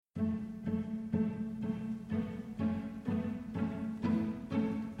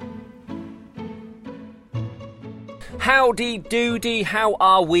Howdy doody, how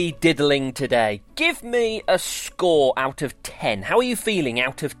are we diddling today? Give me a score out of 10. How are you feeling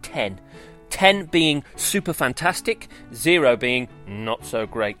out of 10? 10 being super fantastic, 0 being not so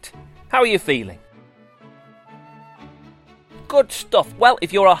great. How are you feeling? Good stuff. Well,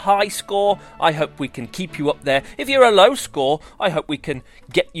 if you're a high score, I hope we can keep you up there. If you're a low score, I hope we can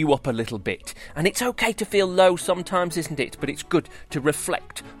get you up a little bit. And it's okay to feel low sometimes, isn't it? But it's good to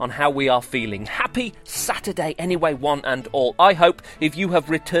reflect on how we are feeling. Happy Saturday anyway, one and all. I hope if you have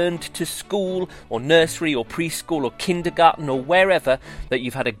returned to school or nursery or preschool or kindergarten or wherever, that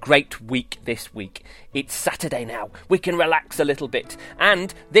you've had a great week this week. It's Saturday now. We can relax a little bit.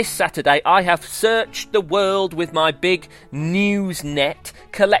 And this Saturday, I have searched the world with my big news net,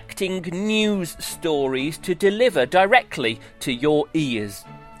 collecting news stories to deliver directly to your ears.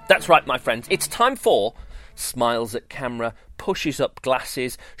 That's right, my friends. It's time for smiles at camera, pushes up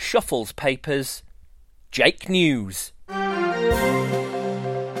glasses, shuffles papers, Jake News.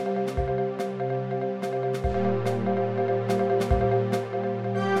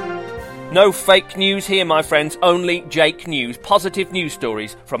 No fake news here, my friends, only Jake News, positive news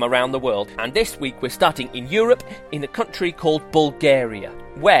stories from around the world. And this week we're starting in Europe, in a country called Bulgaria,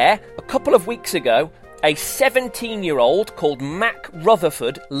 where a couple of weeks ago, a 17-year-old called Mac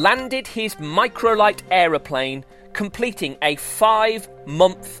Rutherford landed his microlight aeroplane, completing a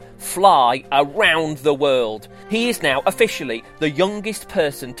 5-month fly around the world. He is now officially the youngest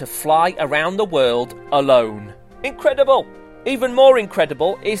person to fly around the world alone. Incredible! Even more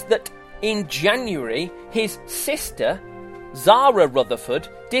incredible is that in January, his sister, Zara Rutherford,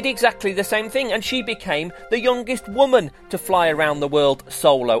 did exactly the same thing, and she became the youngest woman to fly around the world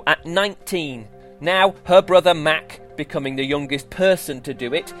solo at 19. Now, her brother Mac becoming the youngest person to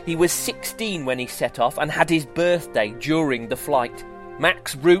do it. He was 16 when he set off and had his birthday during the flight.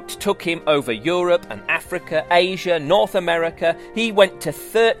 Mac's route took him over Europe and Africa, Asia, North America. He went to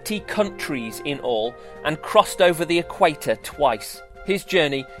 30 countries in all and crossed over the equator twice. His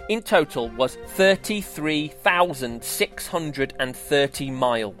journey in total was 33,630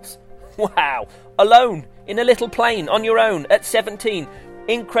 miles. Wow! Alone, in a little plane, on your own, at 17.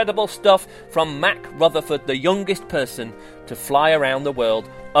 Incredible stuff from Mac Rutherford, the youngest person to fly around the world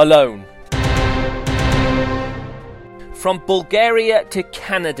alone. From Bulgaria to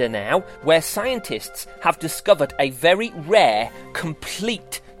Canada now, where scientists have discovered a very rare,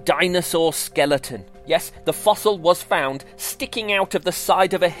 complete dinosaur skeleton. Yes, the fossil was found sticking out of the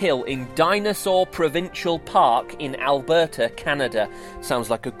side of a hill in Dinosaur Provincial Park in Alberta, Canada. Sounds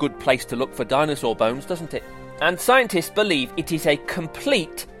like a good place to look for dinosaur bones, doesn't it? And scientists believe it is a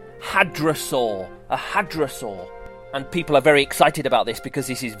complete hadrosaur. A hadrosaur. And people are very excited about this because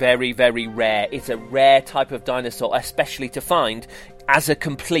this is very, very rare. It's a rare type of dinosaur, especially to find as a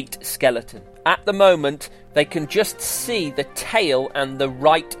complete skeleton. At the moment, they can just see the tail and the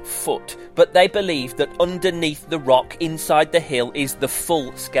right foot, but they believe that underneath the rock inside the hill is the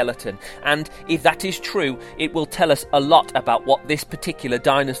full skeleton. And if that is true, it will tell us a lot about what this particular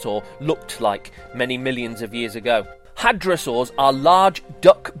dinosaur looked like many millions of years ago. Hadrosaurs are large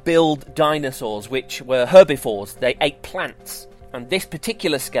duck-billed dinosaurs which were herbivores. They ate plants. And this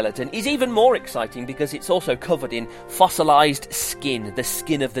particular skeleton is even more exciting because it's also covered in fossilised skin. The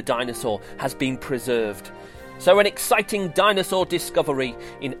skin of the dinosaur has been preserved. So an exciting dinosaur discovery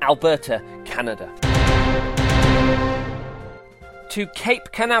in Alberta, Canada. To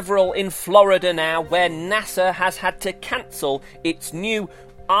Cape Canaveral in Florida now, where NASA has had to cancel its new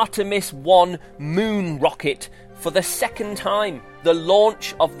Artemis 1 moon rocket for the second time. The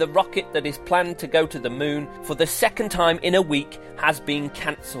launch of the rocket that is planned to go to the moon for the second time in a week has been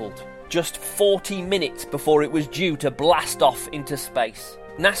cancelled, just 40 minutes before it was due to blast off into space.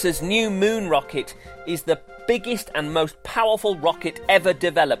 NASA's new moon rocket is the biggest and most powerful rocket ever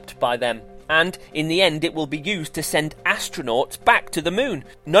developed by them. And in the end, it will be used to send astronauts back to the moon.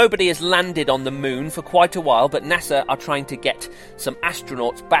 Nobody has landed on the moon for quite a while, but NASA are trying to get some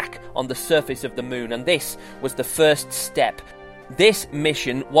astronauts back on the surface of the moon, and this was the first step. This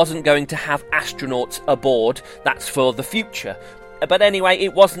mission wasn't going to have astronauts aboard, that's for the future. But anyway,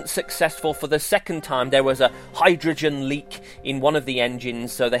 it wasn't successful for the second time. There was a hydrogen leak in one of the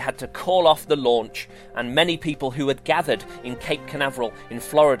engines, so they had to call off the launch, and many people who had gathered in Cape Canaveral in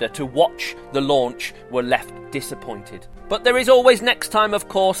Florida to watch the launch were left disappointed. But there is always next time, of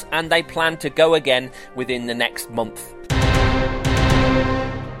course, and they plan to go again within the next month.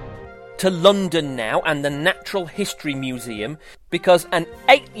 To London now and the Natural History Museum, because an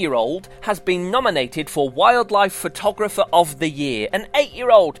 8-year-old has been nominated for Wildlife Photographer of the Year. An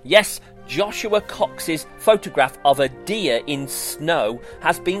 8-year-old, yes, Joshua Cox's photograph of a deer in snow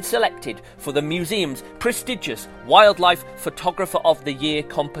has been selected for the museum's prestigious Wildlife Photographer of the Year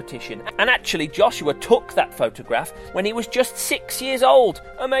competition. And actually, Joshua took that photograph when he was just 6 years old.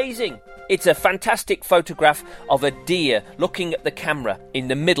 Amazing! It's a fantastic photograph of a deer looking at the camera in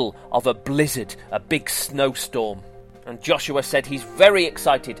the middle of a blizzard, a big snowstorm. And Joshua said he's very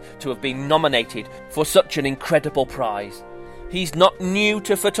excited to have been nominated for such an incredible prize. He's not new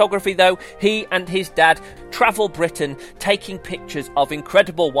to photography though. He and his dad travel Britain taking pictures of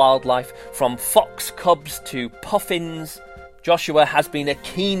incredible wildlife, from fox cubs to puffins. Joshua has been a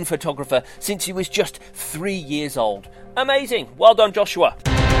keen photographer since he was just 3 years old. Amazing! Well done, Joshua!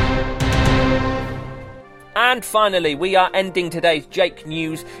 And finally, we are ending today's Jake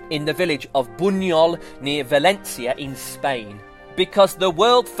News in the village of Buñol near Valencia in Spain, because the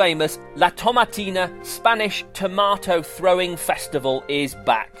world-famous La Tomatina Spanish Tomato Throwing Festival is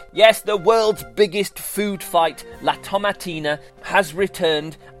back. Yes, the world's biggest food fight, La Tomatina, has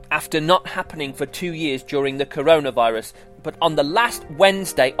returned after not happening for 2 years during the coronavirus. But on the last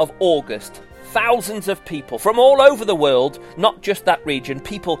Wednesday of August, thousands of people from all over the world, not just that region,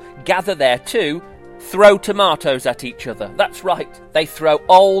 people gather there to throw tomatoes at each other. That's right, they throw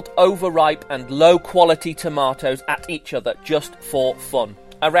old, overripe and low-quality tomatoes at each other just for fun.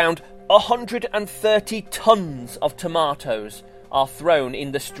 Around 130 tons of tomatoes are thrown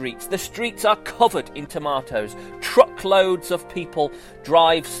in the streets. The streets are covered in tomatoes. Truckloads of people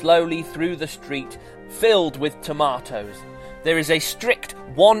drive slowly through the street filled with tomatoes. There is a strict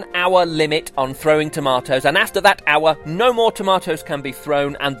 1 hour limit on throwing tomatoes, and after that hour, no more tomatoes can be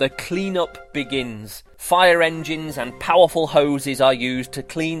thrown and the clean-up begins. Fire engines and powerful hoses are used to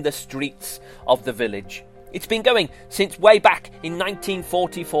clean the streets of the village. It's been going since way back in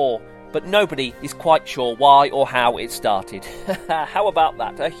 1944, but nobody is quite sure why or how it started. How about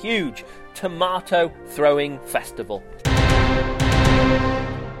that? A huge tomato throwing festival.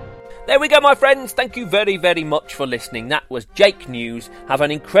 There we go, my friends. Thank you very, very much for listening. That was Jake News. Have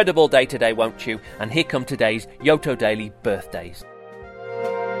an incredible day today, won't you? And here come today's Yoto Daily birthdays.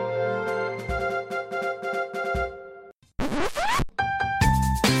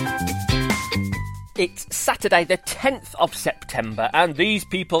 It's Saturday the 10th of September, and these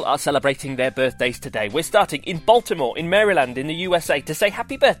people are celebrating their birthdays today. We're starting in Baltimore, in Maryland, in the USA, to say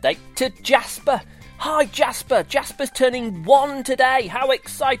happy birthday to Jasper. Hi, Jasper. Jasper's turning 1 today. How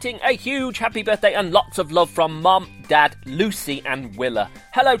exciting. A huge happy birthday and lots of love from Mom, Dad, Lucy and Willa.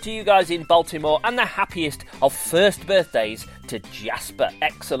 Hello to you guys in Baltimore, and the happiest of first birthdays to Jasper.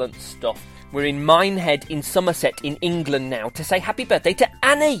 Excellent stuff. We're in Minehead in Somerset in England now to say happy birthday to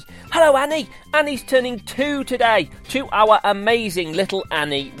Annie. Hello, Annie. Annie's turning 2 today. To our amazing little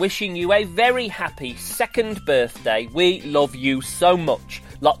Annie, wishing you a very happy 2nd birthday. We love you so much.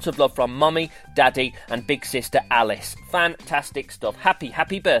 Lots of love from Mummy, Daddy and big sister Alice. Fantastic stuff.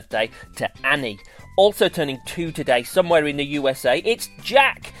 Happy birthday to Annie. Also turning 2 today, somewhere in the USA, it's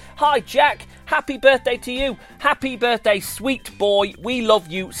Jack. Hi, Jack. Happy birthday to you. Happy birthday, sweet boy. We love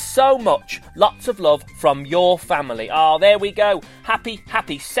you so much. Lots of love from your family. There we go. Happy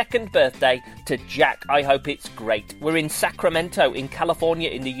 2nd birthday to Jack. I hope it's great. We're in Sacramento in California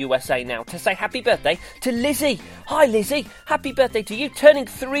in the USA now to say happy birthday to Lizzie. Hi, Lizzie. Happy birthday to you. Turning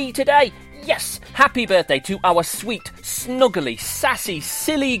 3 today. Yes, happy birthday to our sweet, snuggly, sassy,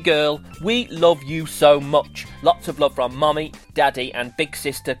 silly girl. We love you so much. Lots of love from Mummy, Daddy and big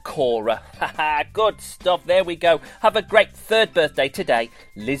sister Cora. Haha, good stuff. There we go. Have a great 3rd birthday today,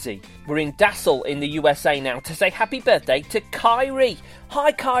 Lizzie. We're in Dassel in the USA now to say happy birthday to Kyrie.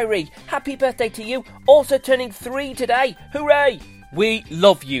 Hi, Kyrie. Happy birthday to you. Also turning 3 today. Hooray! We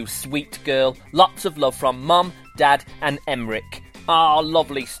love you, sweet girl. Lots of love from Mum, Dad and Emmerich.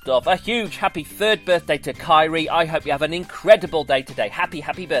 Lovely stuff. A huge happy 3rd birthday to Kyrie. I hope you have an incredible day today.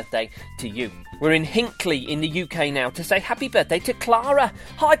 Happy birthday to you. We're in Hinckley in the UK now to say happy birthday to Clara.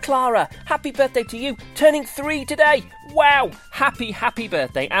 Hi, Clara. Happy birthday to you. Turning 3 today. Wow. Happy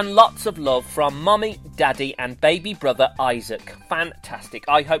birthday and lots of love from Mummy, Daddy and baby brother Isaac. Fantastic.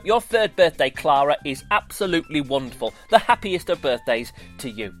 I hope your 3rd birthday, Clara, is absolutely wonderful. The happiest of birthdays to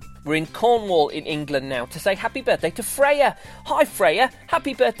you. We're in Cornwall in England now to say happy birthday to Freya. Hi, Freya.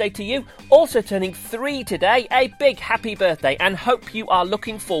 Happy birthday to you. Also turning 3 today. A big happy birthday and hope you are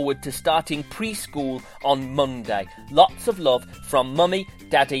looking forward to starting preschool on Monday. Lots of love from Mummy,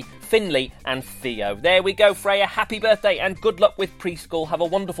 Daddy, Finley and Theo. There we go, Freya. Happy birthday and good luck with preschool. Have a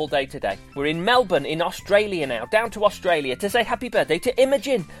wonderful day today. We're in Melbourne in Australia now, down to Australia, to say happy birthday to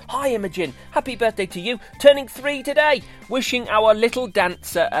Imogen. Hi, Imogen. Happy birthday to you. Turning 3 today. Wishing our little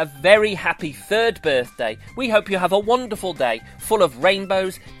dancer a very happy 3rd birthday. We hope you have a wonderful day, full of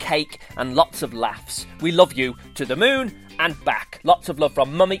rainbows, cake and lots of laughs. We love you to the moon and back. Lots of love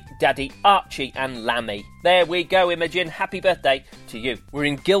from Mummy, Daddy, Archie and Lammy. There we go, Imogen. Happy birthday to you. We're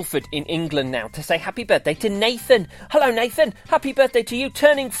in Guildford in England now to say happy birthday to Nathan. Hello, Nathan. Happy birthday to you.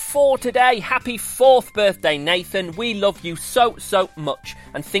 Turning 4 today. Happy 4th birthday, Nathan. We love you so much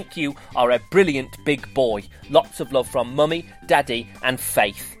and think you are a brilliant big boy. Lots of love from Mummy, Daddy and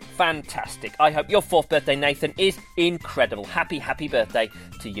Faith. Fantastic. I hope your 4th birthday, Nathan, is incredible. Happy birthday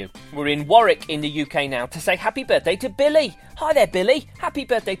to you. We're in Warwick in the UK now to say happy birthday to Billy. Hi there, Billy. Happy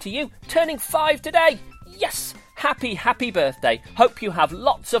birthday to you. Turning 5 today. Yes. Happy birthday. Hope you have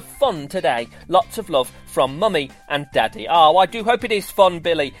lots of fun today. Lots of love from Mummy and Daddy. Oh, I do hope it is fun,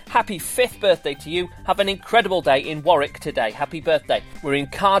 Billy. Happy 5th birthday to you. Have an incredible day in Warwick today. Happy birthday. We're in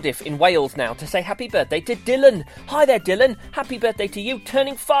Cardiff in Wales now to say happy birthday to Dylan. Hi there, Dylan. Happy birthday to you.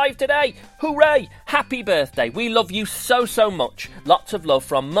 Turning 5 today. Hooray. Happy birthday. We love you so much. Lots of love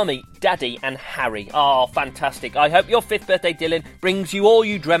from Mummy, Daddy and Harry. Oh, fantastic. I hope your 5th birthday, Dylan, brings you all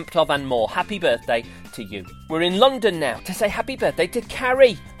you dreamt of and more. Happy birthday to you. We're in London now to say happy birthday to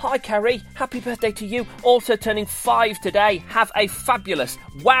Carrie. Hi, Carrie. Happy birthday to you. Also turning 5 today. Have a fabulous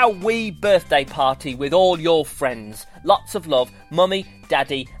wowee birthday party with all your friends. Lots of love, Mummy,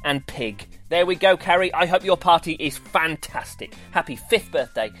 Daddy and Pig. There we go, Carrie. I hope your party is fantastic. Happy 5th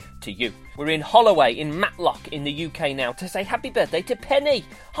birthday to you. We're in Holloway in Matlock in the UK now to say happy birthday to Penny.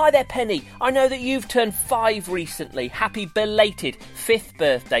 Hi there, Penny. I know that you've turned 5 recently. Happy belated 5th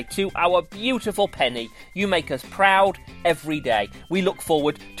birthday to our beautiful Penny. You make us proud every day. We look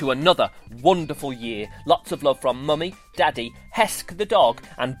forward to another wonderful year. Lots of love from Mummy, Daddy, Hesk the dog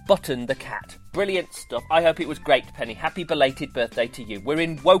and Button the cat. Brilliant stuff. I hope it was great, Penny. Happy belated birthday to you. We're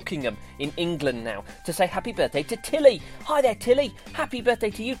in Wokingham in England now to say happy birthday to Tilly. Hi there, Tilly. Happy birthday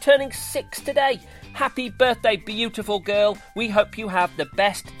to you. Turning 6 today. Happy birthday, beautiful girl. We hope you have the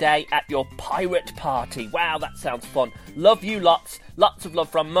best day at your pirate party. Wow, that sounds fun. Love you lots. Lots of love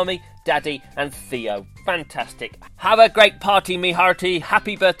from Mummy, Daddy and Theo. Fantastic. Have a great party, me hearty.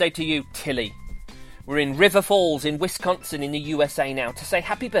 Happy birthday to you, Tilly. We're in River Falls in Wisconsin in the USA now to say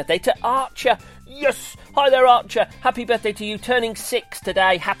happy birthday to Archer. Yes! Hi there, Archer. Happy birthday to you. Turning 6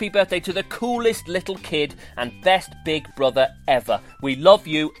 today. Happy birthday to the coolest little kid and best big brother ever. We love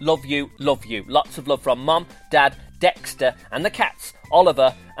you, love you, love you. Lots of love from Mum, Dad, Dexter and the cats,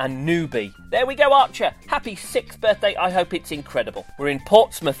 Oliver and Newbie. There we go, Archer. Happy 6th birthday. I hope it's incredible. We're in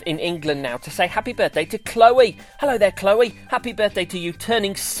Portsmouth in England now to say happy birthday to Chloe. Hello there, Chloe. Happy birthday to you.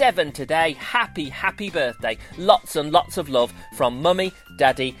 Turning 7 today. Happy birthday. Lots and lots of love from Mummy,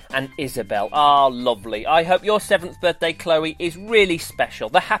 Daddy and Isabel. Ah, lovely. I hope your 7th birthday, Chloe, is really special.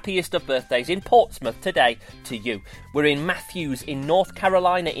 The happiest of birthdays in Portsmouth today to you. We're in Matthews in North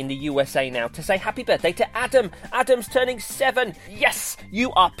Carolina in the USA now to say happy birthday to Adam. Adam's turning 7. Yes,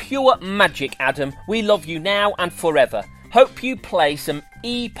 you are pure magic, Adam. We love you now and forever. Hope you play some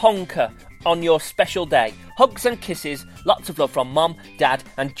E-Ponker on your special day. Hugs and kisses. Lots of love from Mum, Dad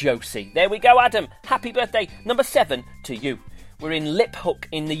and Josie. There we go, Adam. Happy birthday number 7 to you. We're in Liphook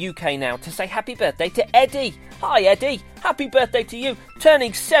in the UK now to say happy birthday to Eddie. Hi, Eddie. Happy birthday to you.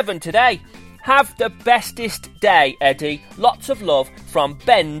 Turning 7 today. Have the bestest day, Eddie. Lots of love from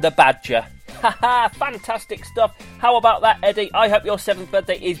Ben the Badger. Haha, fantastic stuff. How about that, Eddie? I hope your 7th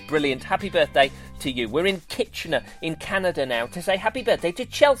birthday is brilliant. Happy birthday to you. We're in Kitchener in Canada now to say happy birthday to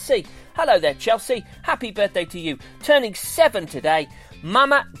Chelsea. Hello there, Chelsea. Happy birthday to you. Turning 7 today.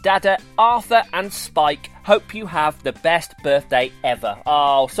 Mama, Dada, Arthur and Spike, hope you have the best birthday ever.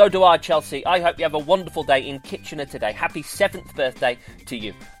 Oh, so do I, Chelsea. I hope you have a wonderful day in Kitchener today. Happy 7th birthday to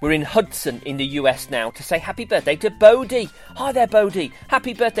you. We're in Hudson in the US now to say happy birthday to Bodie. Hi there, Bodie.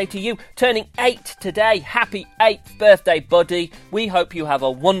 Happy birthday to you. Turning 8 today. Happy 8th birthday, buddy. We hope you have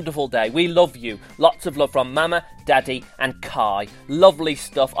a wonderful day. We love you. Lots of love from Mama, Daddy and Kai. Lovely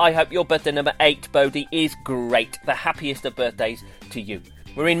stuff. I hope your birthday number 8, Bodie, is great. The happiest of birthdays to you.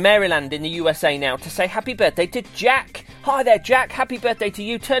 We're in Maryland in the USA now to say happy birthday to Jack. Hi there, Jack. Happy birthday to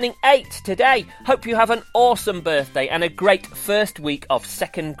you. Turning 8 today. Hope you have an awesome birthday and a great first week of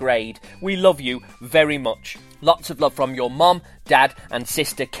 2nd grade. We love you very much. Lots of love from your mom, dad and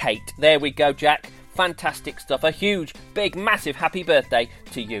sister Kate. There we go, Jack. Fantastic stuff. A huge, big, massive happy birthday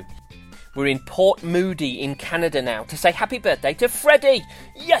to you. We're in Port Moody in Canada now to say happy birthday to Freddie.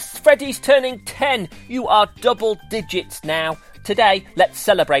 Yes, Freddie's turning 10. You are double digits now. today, let's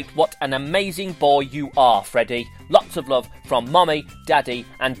celebrate what an amazing boy you are, Freddie. Lots of love from Mommy, Daddy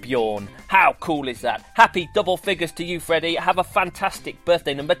and Bjorn. How cool is that? Happy double figures to you, Freddie. Have a fantastic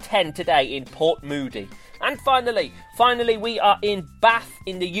birthday number 10 today in Port Moody. And finally, we are in Bath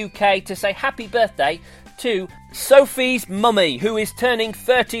in the UK to say happy birthday to Sophie's mummy, who is turning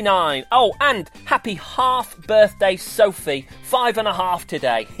 39. Oh, and happy half birthday, Sophie, 5.5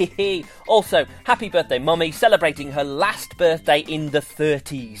 today. Also, happy birthday, mummy, celebrating her last birthday in the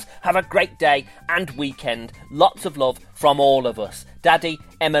 30s. Have a great day and weekend. Lots of love from all of us. Daddy,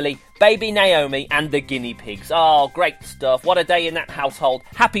 Emily, baby Naomi and the guinea pigs. Oh, great stuff. What a day in that household.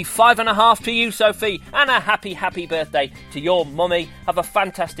 Happy 5.5 to you, Sophie, and a happy birthday to your mummy. Have a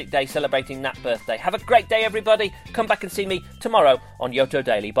fantastic day celebrating that birthday. Have a great day, everybody. Come back and see me tomorrow on Yoto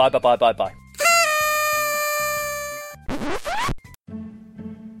Daily. Bye.